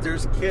videos.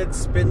 There's kids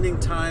spending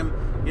time,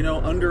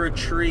 under a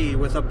tree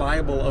with a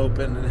Bible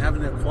open and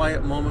having a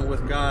quiet moment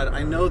with God.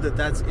 I know that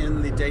that's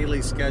in the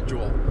daily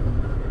schedule,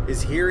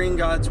 is hearing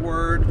God's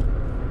Word,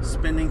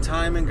 spending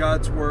time in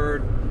God's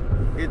Word,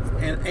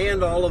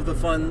 and all of the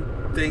fun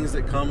things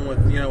that come with,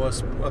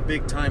 a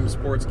big time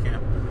sports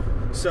camp.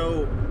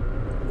 So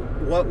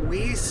what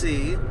we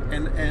see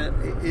and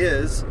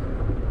is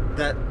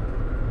that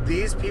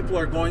these people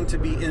are going to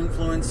be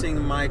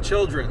influencing my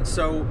children.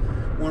 So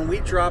when we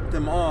dropped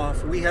them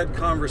off, we had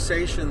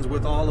conversations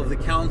with all of the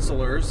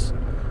counselors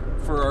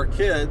for our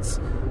kids,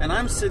 and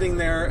I'm sitting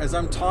there as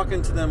I'm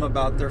talking to them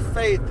about their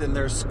faith and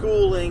their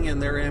schooling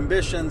and their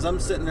ambitions. I'm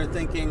sitting there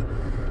thinking,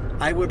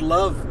 I would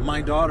love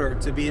my daughter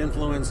to be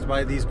influenced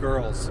by these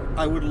girls.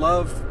 I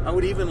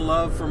would even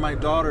love for my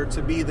daughter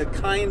to be the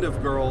kind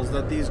of girls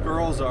that these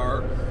girls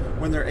are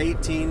when they're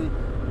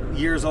 18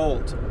 years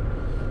old.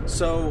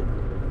 So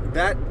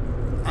that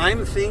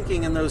I'm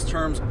thinking in those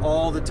terms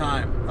all the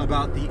time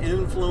about the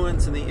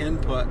influence and the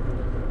input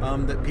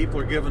that people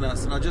are giving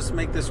us. And I'll just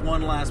make this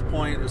one last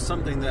point. It was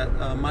something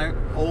that my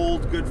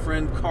old good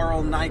friend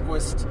Carl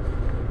Nyquist,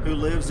 who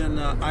lives in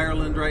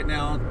Ireland right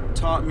now,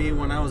 taught me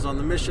when I was on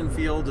the mission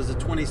field as a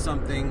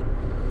 20-something.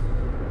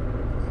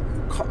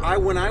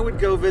 When I would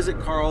go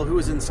visit Carl, who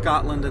was in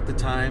Scotland at the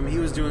time, he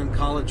was doing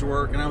college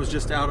work and I was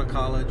just out of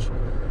college.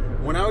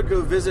 When I would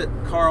go visit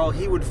Carl,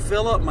 he would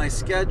fill up my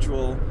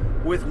schedule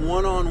with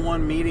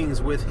one-on-one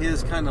meetings with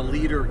his kind of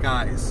leader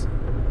guys.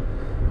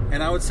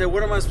 And I would say,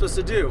 what am I supposed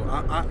to do?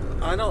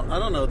 I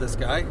don't know this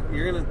guy.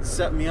 You're going to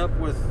set me up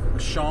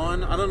with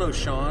Sean? I don't know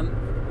Sean.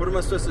 What am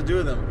I supposed to do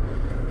with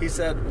him? He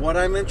said, what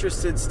I'm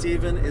interested,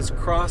 Stephen, is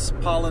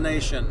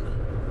cross-pollination.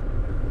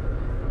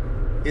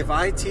 If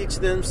I teach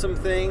them some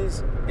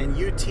things and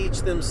you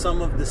teach them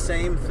some of the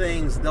same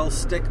things, they'll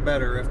stick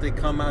better if they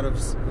come out of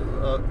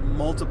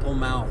multiple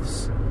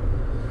mouths.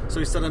 So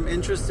he said, I'm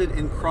interested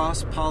in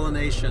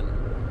cross-pollination.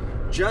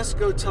 Just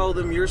go tell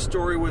them your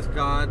story with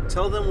God,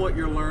 tell them what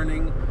you're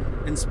learning,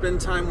 and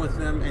spend time with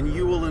them, and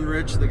you will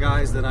enrich the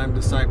guys that I'm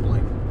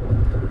discipling.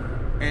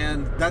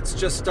 And that's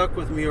just stuck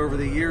with me over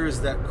the years,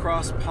 that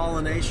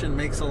cross-pollination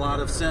makes a lot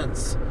of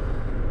sense.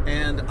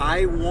 And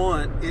I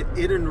want,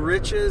 it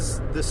enriches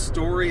the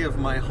story of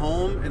my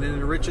home, and it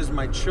enriches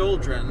my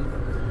children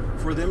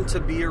for them to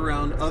be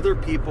around other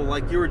people,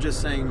 like you were just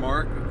saying,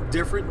 Mark,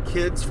 different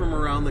kids from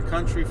around the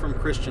country, from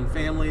Christian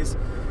families,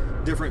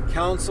 different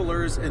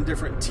counselors and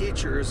different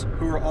teachers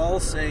who are all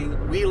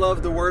saying, we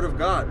love the Word of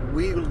God.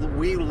 We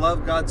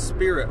love God's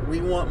Spirit.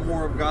 We want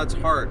more of God's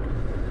heart.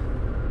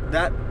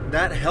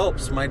 That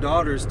helps my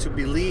daughters to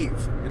believe.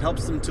 It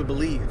helps them to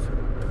believe.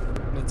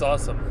 That's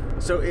awesome.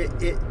 So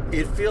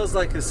it feels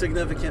like a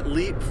significant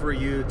leap for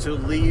you to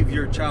leave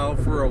your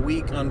child for a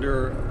week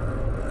under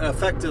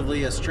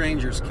effectively a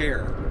stranger's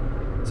care.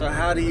 So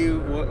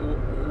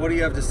what do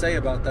you have to say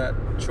about that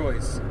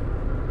choice?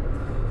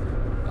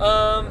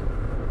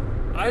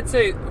 I'd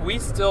say we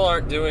still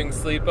aren't doing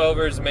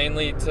sleepovers,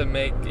 mainly to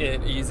make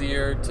it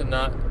easier to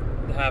not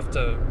have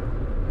to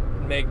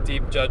make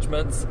deep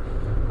judgments.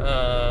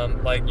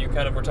 Like you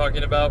kind of were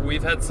talking about,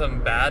 we've had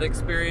some bad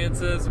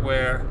experiences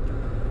where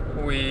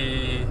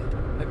we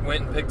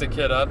went and picked a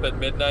kid up at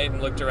midnight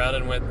and looked around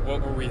and went,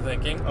 what were we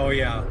thinking? Oh,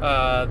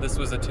 yeah. This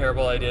was a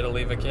terrible idea to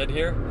leave a kid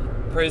here.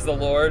 Praise the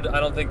Lord, I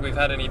don't think we've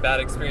had any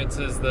bad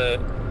experiences that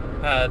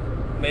had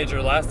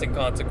major lasting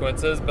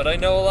consequences, but I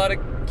know a lot of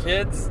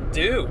kids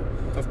do.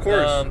 Of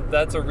course.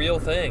 That's a real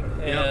thing,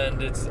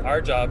 and it's our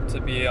job to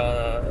be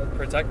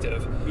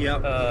protective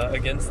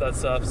against that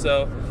stuff.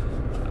 So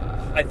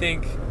I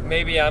think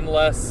maybe I'm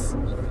less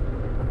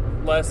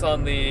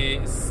on the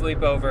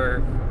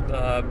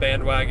sleepover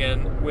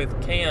bandwagon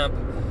with camp,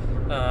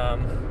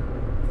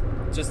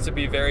 just to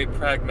be very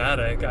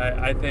pragmatic.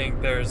 I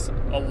think there's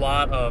a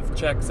lot of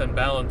checks and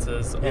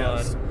balances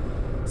on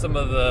some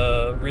of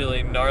the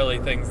really gnarly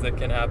things that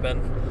can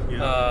happen.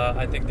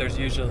 I think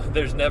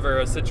there's never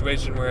a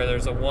situation where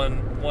there's a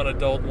one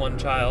adult, one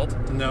child.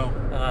 No.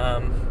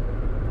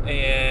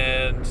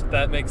 And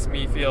that makes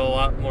me feel a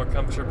lot more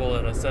comfortable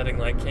in a setting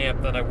like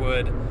camp than I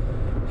would,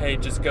 hey,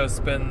 just go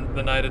spend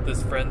the night at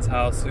this friend's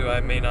house who I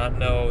may not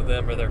know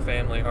them or their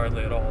family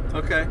hardly at all.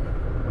 Okay.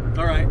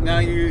 All right. Now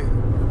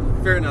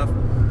fair enough.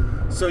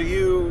 So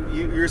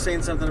you're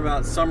saying something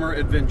about summer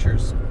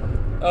adventures.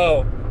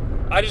 Oh,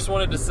 I just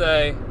wanted to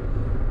say,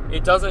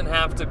 it doesn't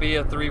have to be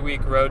a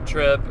 3-week road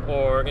trip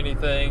or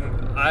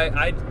anything.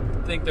 I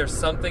think there's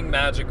something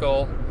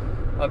magical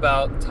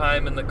about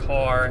time in the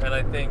car, and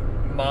I think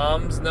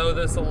moms know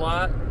this a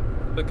lot,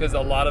 because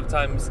a lot of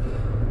times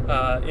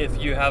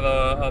if you have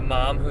a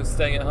mom who's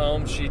staying at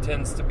home, she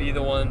tends to be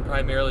the one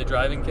primarily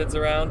driving kids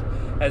around.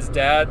 As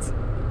dads,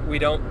 we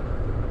don't,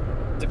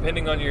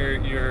 depending on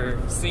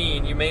your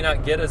scene, you may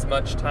not get as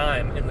much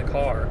time in the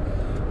car.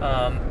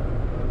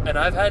 And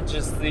I've had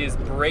just these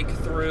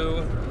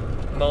breakthrough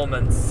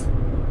moments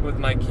with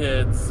my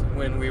kids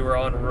when we were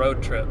on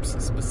road trips,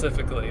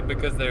 specifically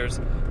because there's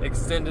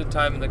extended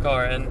time in the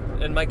car,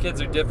 and my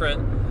kids are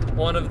different.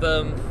 One of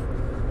them,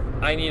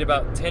 I need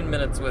about 10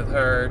 minutes with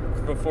her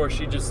before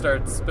she just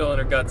starts spilling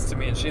her guts to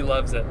me, and she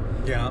loves it.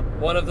 Yeah.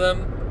 One of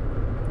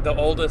them, the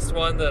oldest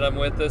one that I'm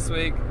with this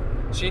week,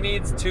 she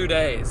needs 2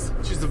 days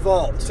She's the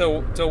vault.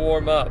 to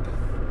warm up.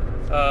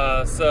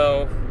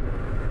 So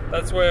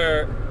that's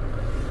where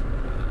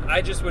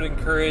I just would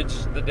encourage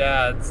the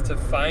dads to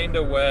find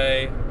a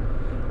way.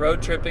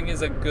 Road tripping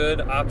is a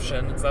good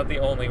option. It's not the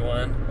only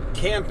one.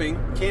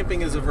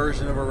 Camping is a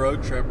version of a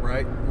road trip,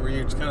 right? Where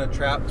you're just kind of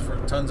trapped for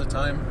tons of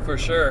time. For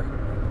sure.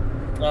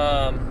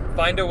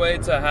 Find a way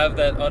to have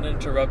that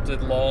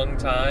uninterrupted long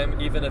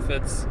time, even if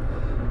it's,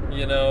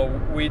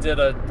 we did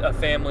a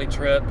family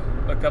trip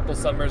a couple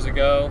summers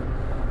ago,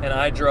 and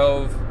I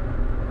drove,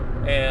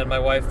 and my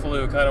wife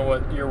flew, kind of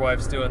what your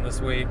wife's doing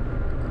this week,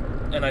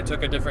 and I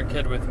took a different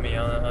kid with me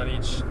on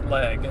each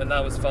leg, and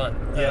that was fun.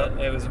 Yeah.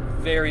 It was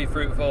very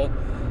fruitful,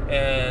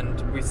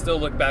 and we still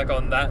look back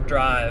on that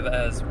drive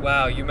as,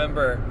 wow, you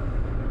remember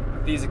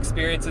these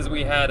experiences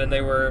we had, and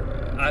they were,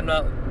 I'm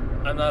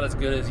not as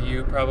good as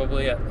you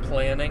probably at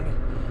planning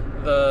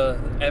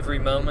every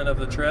moment of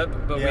the trip,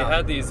 but we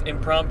had these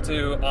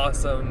impromptu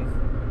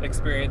awesome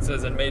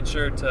experiences and made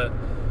sure to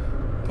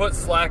put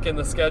slack in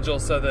the schedule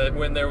so that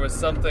when there was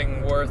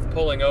something worth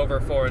pulling over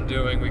for and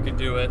doing, we could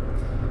do it.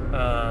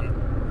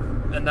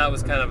 And that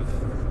was kind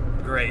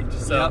of great.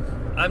 So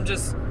I'm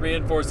just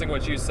reinforcing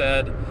what you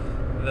said,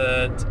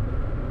 that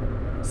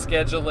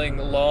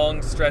scheduling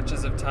long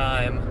stretches of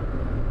time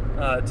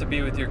to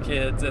be with your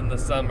kids in the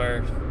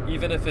summer,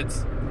 even if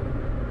it's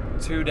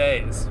 2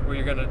 days where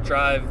you're going to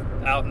drive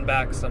out and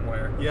back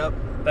somewhere. Yep.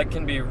 That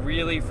can be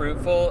really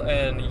fruitful,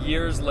 and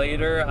years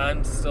later,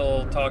 I'm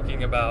still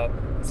talking about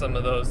some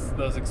of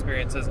those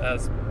experiences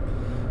as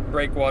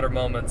breakwater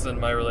moments in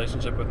my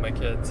relationship with my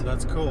kids.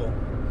 That's cool.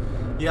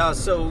 Yeah,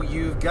 so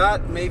you've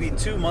got maybe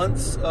 2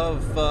 months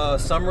of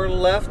summer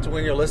left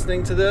when you're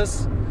listening to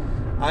this.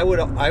 I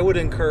would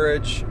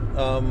encourage,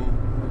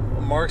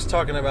 Mark's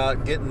talking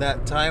about getting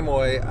that time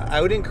away. I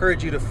would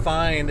encourage you to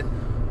find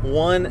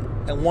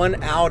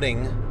one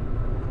outing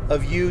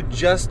of you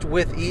just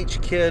with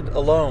each kid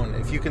alone,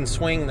 if you can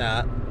swing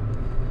that.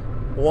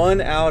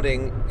 One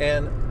outing,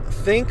 and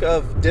think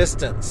of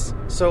distance.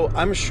 So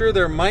I'm sure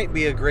there might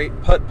be a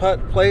great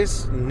putt-putt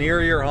place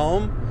near your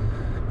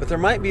home, but there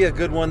might be a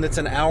good one that's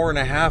an hour and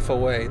a half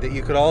away that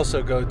you could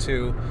also go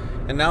to.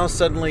 And now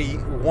suddenly,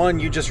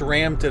 you just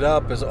ramped it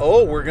up as,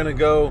 we're going to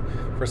go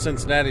for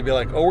Cincinnati. Be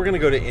like, we're going to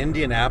go to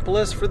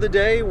Indianapolis for the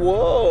day?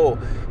 Whoa.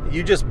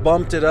 You just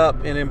bumped it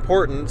up in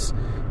importance.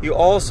 You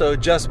also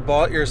just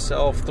bought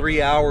yourself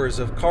 3 hours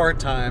of car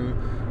time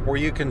where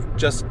you can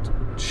just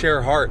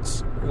share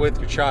hearts with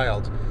your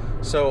child.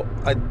 So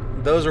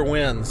those are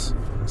wins.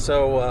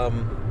 So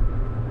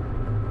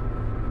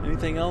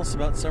anything else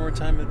about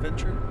summertime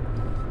adventure?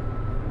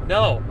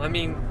 No, I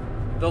mean,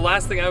 the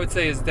last thing I would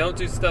say is don't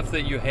do stuff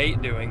that you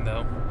hate doing,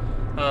 though,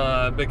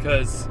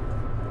 because...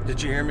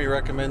 Did you hear me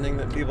recommending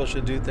that people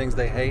should do things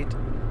they hate?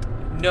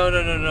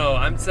 No.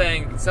 I'm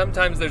saying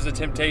sometimes there's a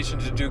temptation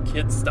to do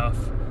kid stuff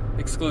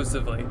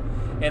exclusively.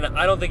 And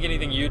I don't think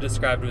anything you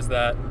described was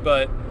that,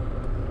 but,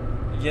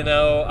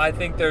 I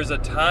think there's a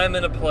time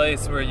and a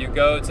place where you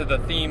go to the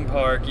theme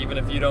park, even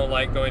if you don't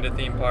like going to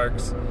theme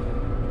parks.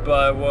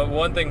 But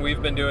one thing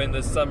we've been doing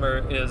this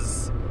summer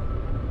is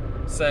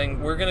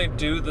saying we're going to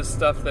do the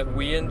stuff that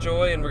we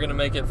enjoy and we're going to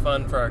make it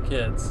fun for our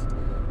kids.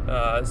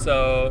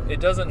 So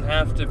it doesn't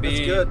have to be...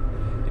 That's good.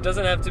 It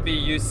doesn't have to be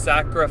you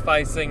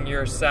sacrificing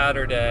your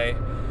Saturday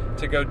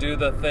to go do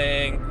the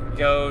thing,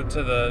 go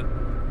to the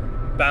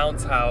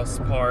bounce house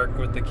park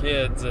with the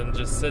kids and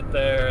just sit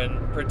there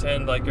and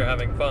pretend like you're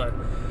having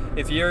fun.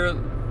 If you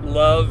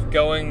love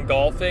going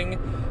golfing,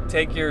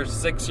 take your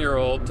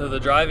 6-year-old to the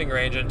driving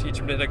range and teach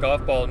him to hit a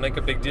golf ball and make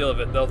a big deal of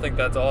it. They'll think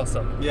that's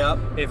awesome. Yep.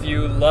 If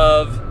you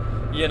love,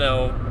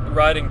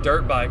 riding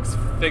dirt bikes,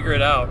 figure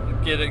it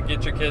out.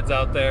 Get your kids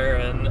out there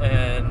and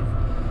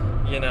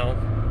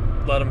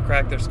let them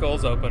crack their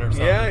skulls open or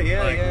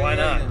something. Why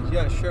not?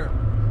 Yeah, sure.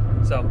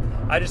 So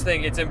I just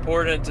think it's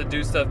important to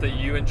do stuff that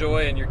you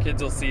enjoy, and your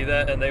kids will see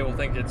that, and they will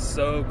think it's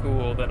so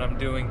cool that I'm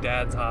doing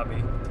Dad's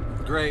hobby.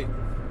 Great.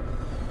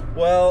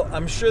 Well,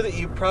 I'm sure that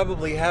you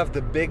probably have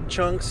the big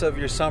chunks of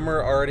your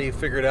summer already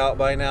figured out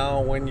by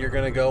now when you're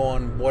going to go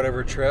on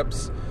whatever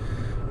trips.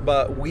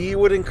 But we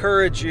would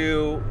encourage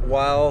you,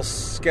 while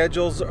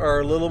schedules are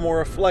a little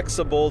more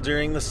flexible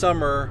during the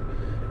summer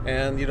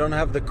and you don't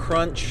have the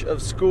crunch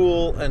of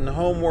school and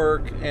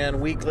homework and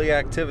weekly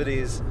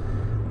activities,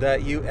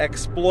 that you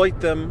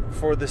exploit them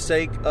for the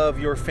sake of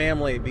your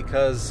family,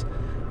 because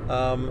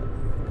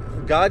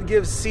God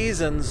gives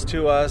seasons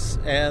to us,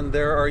 and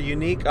there are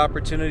unique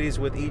opportunities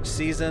with each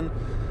season.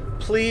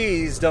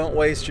 Please don't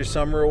waste your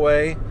summer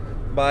away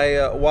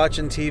by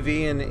watching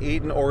TV and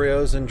eating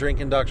Oreos and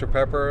drinking Dr.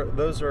 Pepper.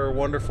 Those are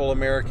wonderful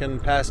American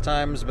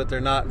pastimes, but they're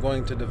not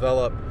going to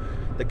develop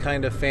the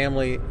kind of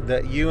family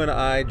that you and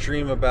I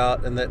dream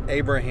about and that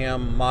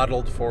Abraham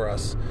modeled for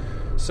us.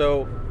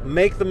 So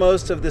make the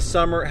most of this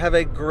summer. Have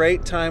a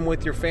great time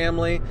with your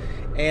family,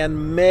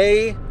 and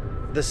may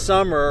the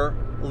summer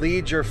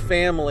lead your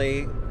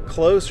family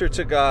closer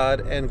to God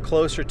and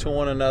closer to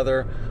one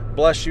another.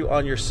 Bless you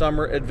on your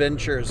summer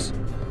adventures.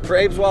 For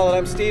Abe's Wallet,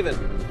 I'm Steven.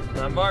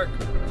 I'm Mark.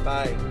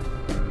 Bye.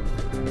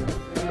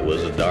 It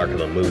was the dark of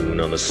the moon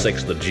on the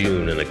 6th of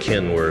June in a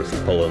Kenworth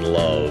pulling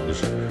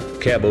logs.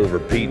 Cab over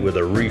Pete with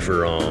a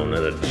reefer on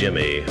and a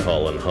Jimmy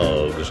hauling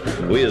hogs.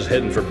 We is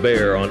heading for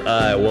Bear on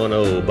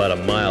I-10 about a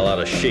mile out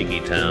of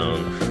Shaky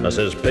Town. I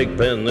says,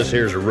 Pigpen, this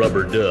here's a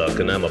rubber duck,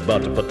 and I'm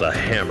about to put the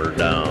hammer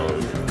down.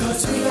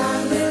 'Cause we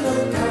got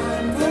little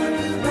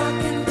convoy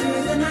rocking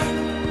through the night.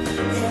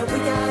 Yeah, we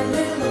got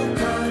little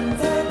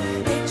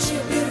convoy, it's a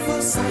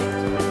beautiful sight.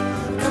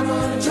 Come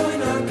on and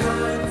join our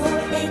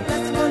convoy, ain't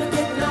nothing gonna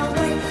get in our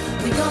way.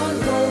 We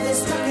gonna roll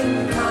this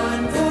trucking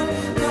convoy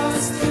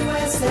across the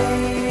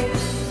USA.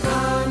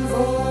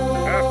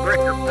 Convoy.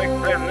 Breaker,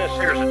 Pigpen, this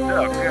here's a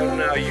duck.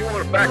 Now, you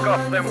want to back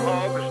off them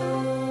hogs?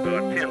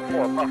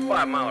 10-4, about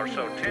 5 miles or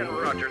so. 10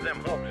 Roger, them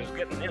hogs is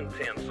getting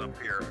intense up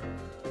here.